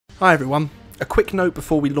Hi everyone, a quick note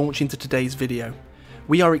before we launch into today's video.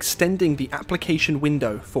 We are extending the application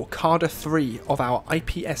window for CADA 3 of our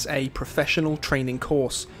IPSA professional training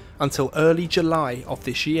course until early July of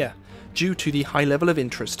this year, due to the high level of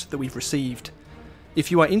interest that we've received.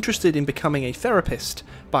 If you are interested in becoming a therapist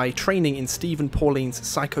by training in Steve and Pauline's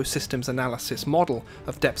psychosystems analysis model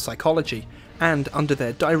of depth psychology and under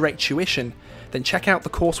their direct tuition, then check out the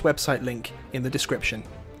course website link in the description.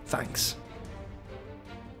 Thanks.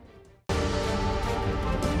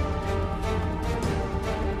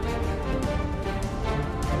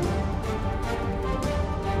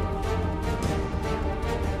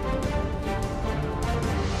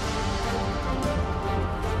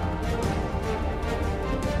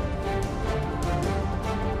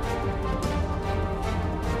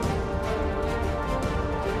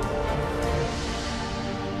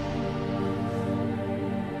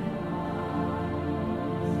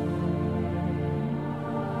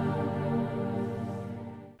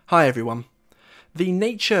 Hi everyone. The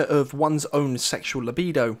nature of one's own sexual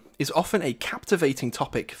libido is often a captivating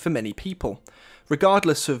topic for many people,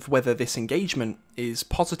 regardless of whether this engagement is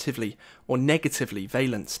positively or negatively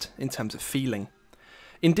valenced in terms of feeling.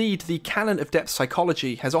 Indeed, the canon of depth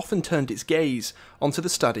psychology has often turned its gaze onto the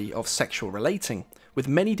study of sexual relating, with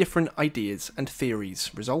many different ideas and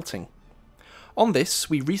theories resulting. On this,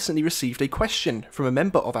 we recently received a question from a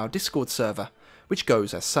member of our Discord server, which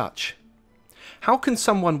goes as such. How can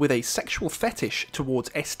someone with a sexual fetish towards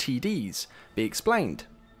STDs be explained?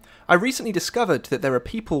 I recently discovered that there are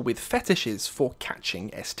people with fetishes for catching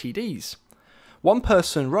STDs. One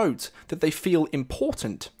person wrote that they feel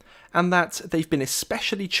important and that they've been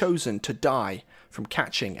especially chosen to die from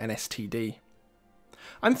catching an STD.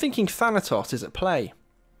 I'm thinking Thanatos is at play.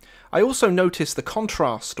 I also notice the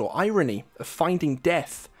contrast or irony of finding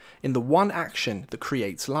death in the one action that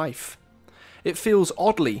creates life. It feels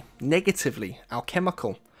oddly, negatively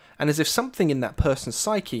alchemical, and as if something in that person's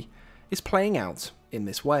psyche is playing out in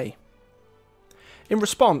this way. In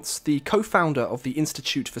response, the co-founder of the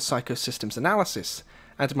Institute for Psychosystems Analysis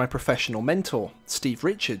and my professional mentor, Steve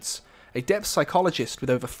Richards, a depth psychologist with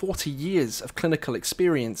over 40 years of clinical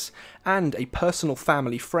experience and a personal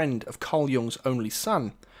family friend of Carl Jung's only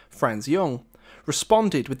son, Franz Jung,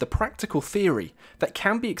 responded with the practical theory that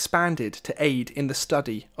can be expanded to aid in the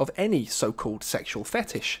study of any so-called sexual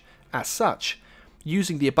fetish, as such,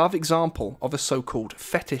 using the above example of a so-called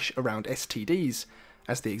fetish around STDs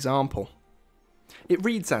as the example. It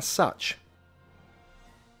reads as such.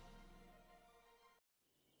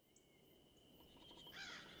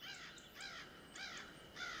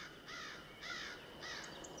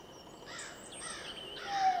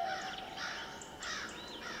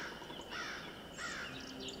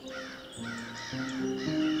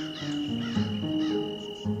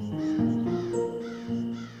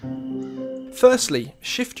 Firstly,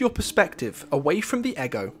 shift your perspective away from the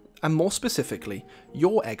ego, and more specifically,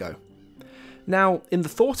 your ego. Now, in the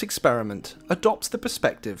thought experiment, adopt the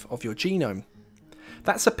perspective of your genome.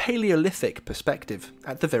 That's a Paleolithic perspective,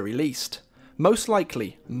 at the very least. Most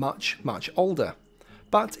likely, much, much older.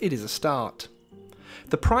 But it is a start.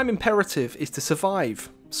 The prime imperative is to survive.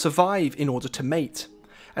 Survive in order to mate.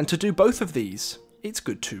 And to do both of these, it's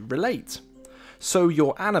good to relate. So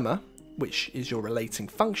your anima, which is your relating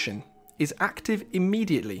function, is active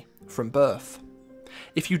immediately from birth.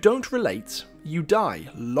 If you don't relate, you die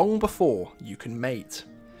long before you can mate.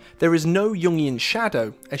 There is no Jungian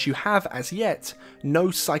shadow, as you have as yet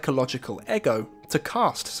no psychological ego to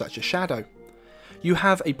cast such a shadow. You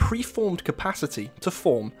have a preformed capacity to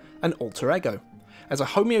form an alter ego, as a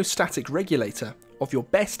homeostatic regulator of your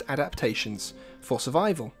best adaptations for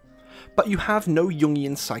survival. But you have no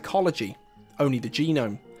Jungian psychology, only the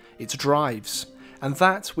genome, its drives, and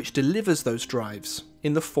that which delivers those drives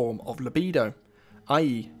in the form of libido,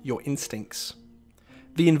 i.e. your instincts.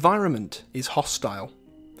 The environment is hostile.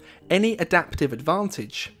 Any adaptive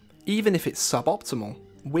advantage, even if it's suboptimal,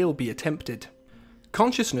 will be attempted.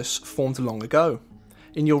 Consciousness formed long ago,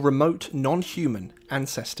 in your remote non-human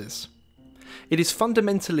ancestors. It is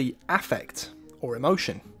fundamentally affect, or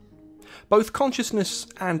emotion. Both consciousness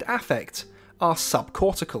and affect are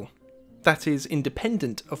subcortical, that is,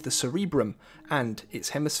 independent of the cerebrum and its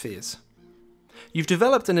hemispheres. You've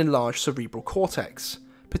developed an enlarged cerebral cortex,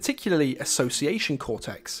 particularly association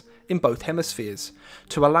cortex, in both hemispheres,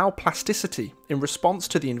 to allow plasticity in response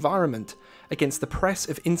to the environment against the press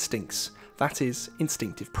of instincts, that is,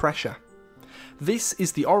 instinctive pressure. This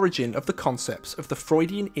is the origin of the concepts of the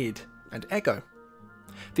Freudian id and ego.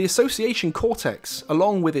 The association cortex,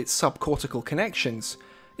 along with its subcortical connections,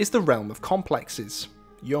 is the realm of complexes,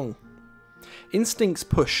 Jung. Instincts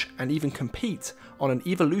push and even compete on an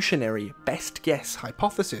evolutionary best guess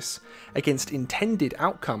hypothesis against intended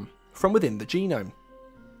outcome from within the genome.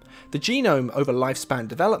 The genome over lifespan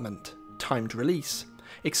development, timed release,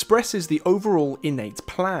 expresses the overall innate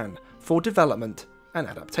plan for development and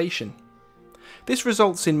adaptation. This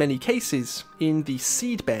results in many cases in the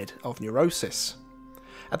seedbed of neurosis.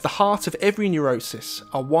 At the heart of every neurosis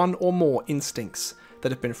are one or more instincts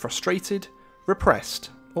that have been frustrated, repressed,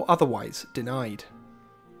 or otherwise denied.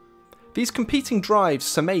 These competing drives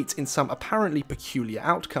summate in some apparently peculiar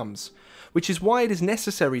outcomes, which is why it is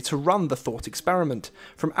necessary to run the thought experiment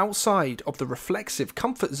from outside of the reflexive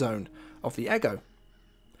comfort zone of the ego.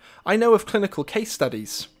 I know of clinical case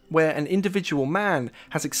studies where an individual man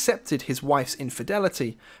has accepted his wife's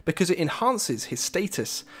infidelity because it enhances his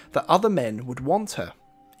status that other men would want her,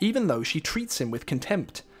 even though she treats him with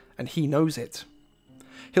contempt, and he knows it.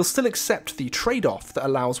 He'll still accept the trade-off that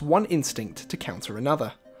allows one instinct to counter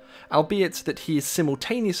another, albeit that he is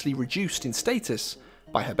simultaneously reduced in status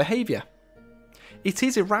by her behaviour. It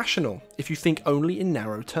is irrational if you think only in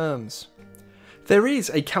narrow terms. There is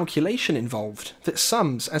a calculation involved that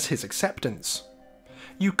sums as his acceptance.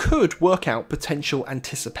 You could work out potential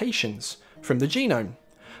anticipations from the genome,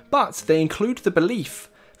 but they include the belief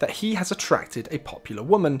that he has attracted a popular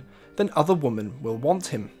woman, then other women will want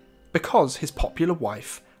him, because his popular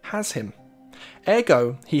wife has him.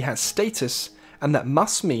 Ergo, he has status, and that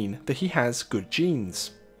must mean that he has good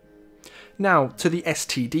genes. Now, to the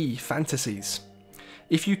STD fantasies.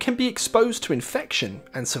 If you can be exposed to infection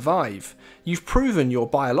and survive, you've proven your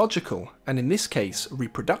biological, and in this case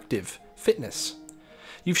reproductive, fitness.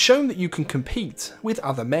 You've shown that you can compete with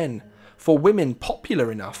other men, for women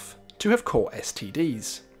popular enough to have caught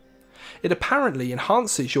STDs. It apparently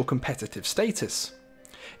enhances your competitive status.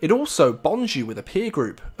 It also bonds you with a peer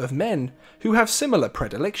group of men who have similar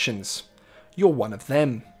predilections. You're one of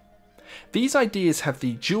them. These ideas have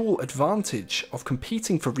the dual advantage of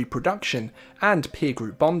competing for reproduction and peer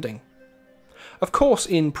group bonding. Of course,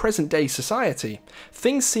 in present-day society,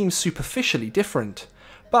 things seem superficially different,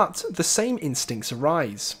 but the same instincts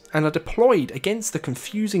arise and are deployed against the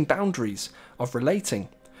confusing boundaries of relating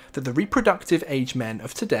that the reproductive age men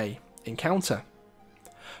of today encounter.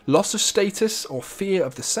 Loss of status or fear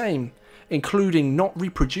of the same, including not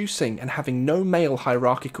reproducing and having no male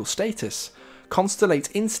hierarchical status, constellate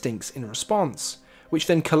instincts in response, which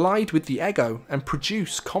then collide with the ego and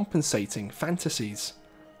produce compensating fantasies.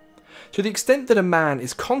 To the extent that a man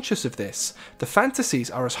is conscious of this, the fantasies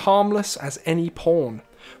are as harmless as any porn,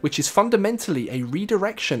 which is fundamentally a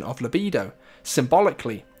redirection of libido,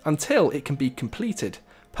 symbolically, until it can be completed,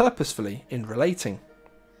 purposefully in relating.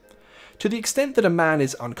 To the extent that a man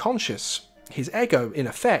is unconscious, his ego, in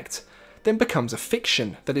effect, then becomes a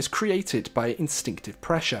fiction that is created by instinctive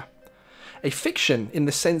pressure. A fiction in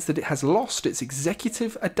the sense that it has lost its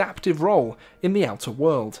executive adaptive role in the outer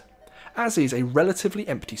world, as is a relatively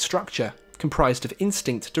empty structure comprised of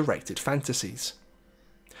instinct-directed fantasies.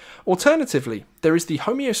 Alternatively, there is the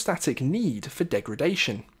homeostatic need for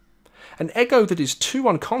degradation. An ego that is too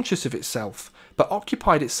unconscious of itself, but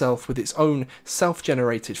occupied itself with its own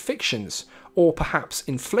self-generated fictions, or perhaps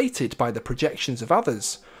inflated by the projections of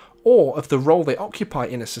others, or of the role they occupy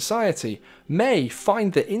in a society, may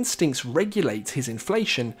find that instincts regulate his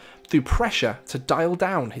inflation through pressure to dial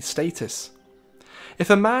down his status.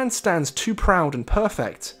 If a man stands too proud and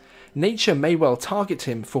perfect, nature may well target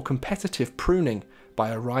him for competitive pruning by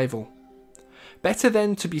a rival. Better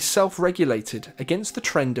then to be self-regulated against the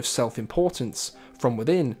trend of self-importance from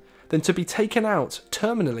within than to be taken out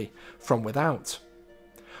terminally from without.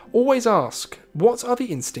 Always ask, what are the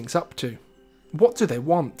instincts up to? What do they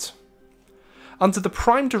want? Under the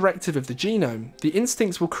prime directive of the genome, the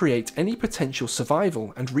instincts will create any potential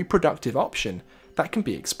survival and reproductive option that can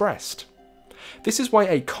be expressed. This is why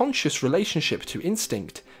a conscious relationship to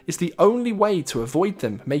instinct is the only way to avoid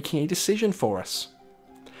them making a decision for us.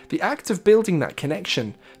 The act of building that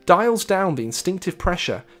connection dials down the instinctive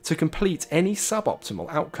pressure to complete any suboptimal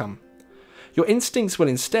outcome. Your instincts will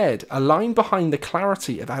instead align behind the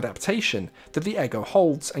clarity of adaptation that the ego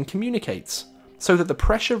holds and communicates, so that the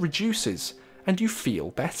pressure reduces and you feel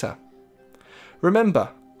better. Remember,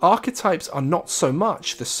 archetypes are not so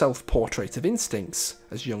much the self-portrait of instincts,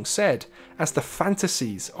 as Jung said, as the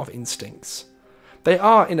fantasies of instincts. They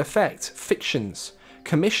are, in effect, fictions,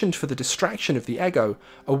 commissioned for the distraction of the ego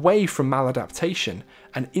away from maladaptation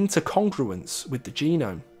and intercongruence with the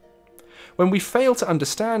genome. When we fail to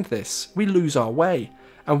understand this, we lose our way,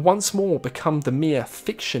 and once more become the mere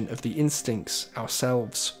fiction of the instincts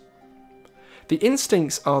ourselves. The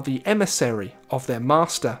instincts are the emissary of their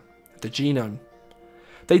master, the genome.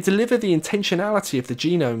 They deliver the intentionality of the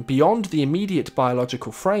genome beyond the immediate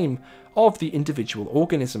biological frame of the individual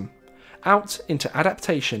organism, out into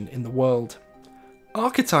adaptation in the world.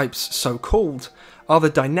 Archetypes, so called, are the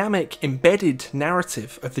dynamic, embedded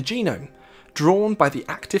narrative of the genome, drawn by the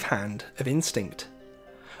active hand of instinct.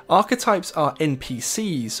 Archetypes are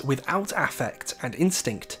NPCs without affect and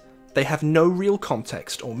instinct. They have no real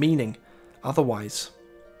context or meaning otherwise.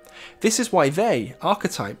 This is why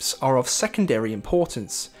archetypes, are of secondary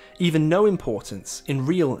importance, even no importance, in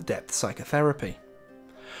real depth psychotherapy.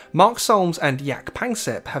 Mark Solms and Jaak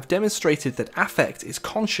Panksepp have demonstrated that affect is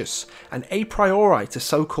conscious and a priori to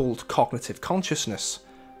so-called cognitive consciousness.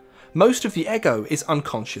 Most of the ego is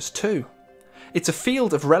unconscious too. It's a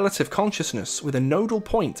field of relative consciousness with a nodal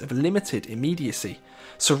point of limited immediacy,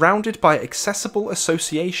 surrounded by accessible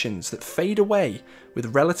associations that fade away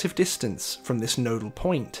with relative distance from this nodal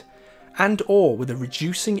point, and/or with a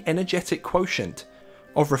reducing energetic quotient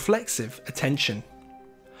of reflexive attention.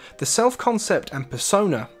 The self-concept and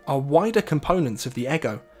persona are wider components of the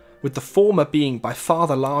ego, with the former being by far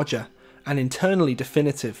the larger and internally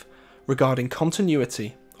definitive regarding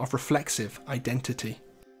continuity of reflexive identity.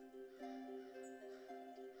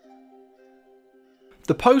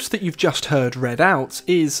 The post that you've just heard read out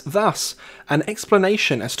is, thus, an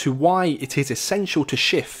explanation as to why it is essential to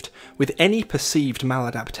shift, with any perceived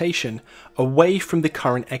maladaptation, away from the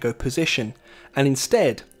current ego position, and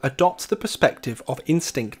instead adopt the perspective of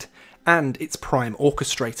instinct and its prime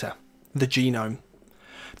orchestrator, the genome.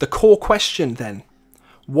 The core question then,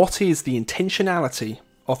 what is the intentionality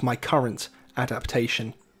of my current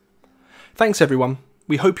adaptation? Thanks everyone,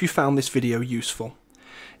 we hope you found this video useful.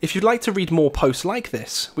 If you'd like to read more posts like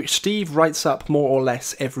this, which Steve writes up more or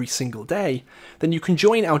less every single day, then you can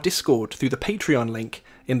join our Discord through the Patreon link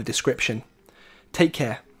in the description. Take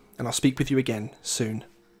care, and I'll speak with you again soon.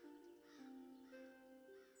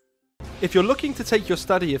 If you're looking to take your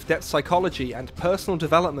study of depth psychology and personal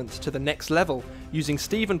development to the next level, using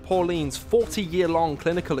Steve and Pauline's 40-year-long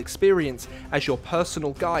clinical experience as your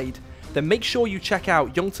personal guide, then make sure you check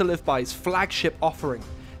out Jung To Live By's flagship offering,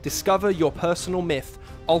 Discover Your Personal Myth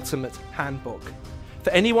Ultimate Handbook.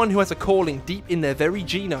 For anyone who has a calling deep in their very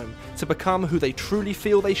genome to become who they truly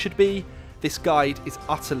feel they should be, this guide is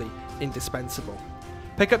utterly indispensable.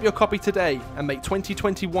 Pick up your copy today and make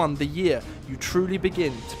 2021 the year you truly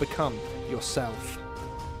begin to become yourself.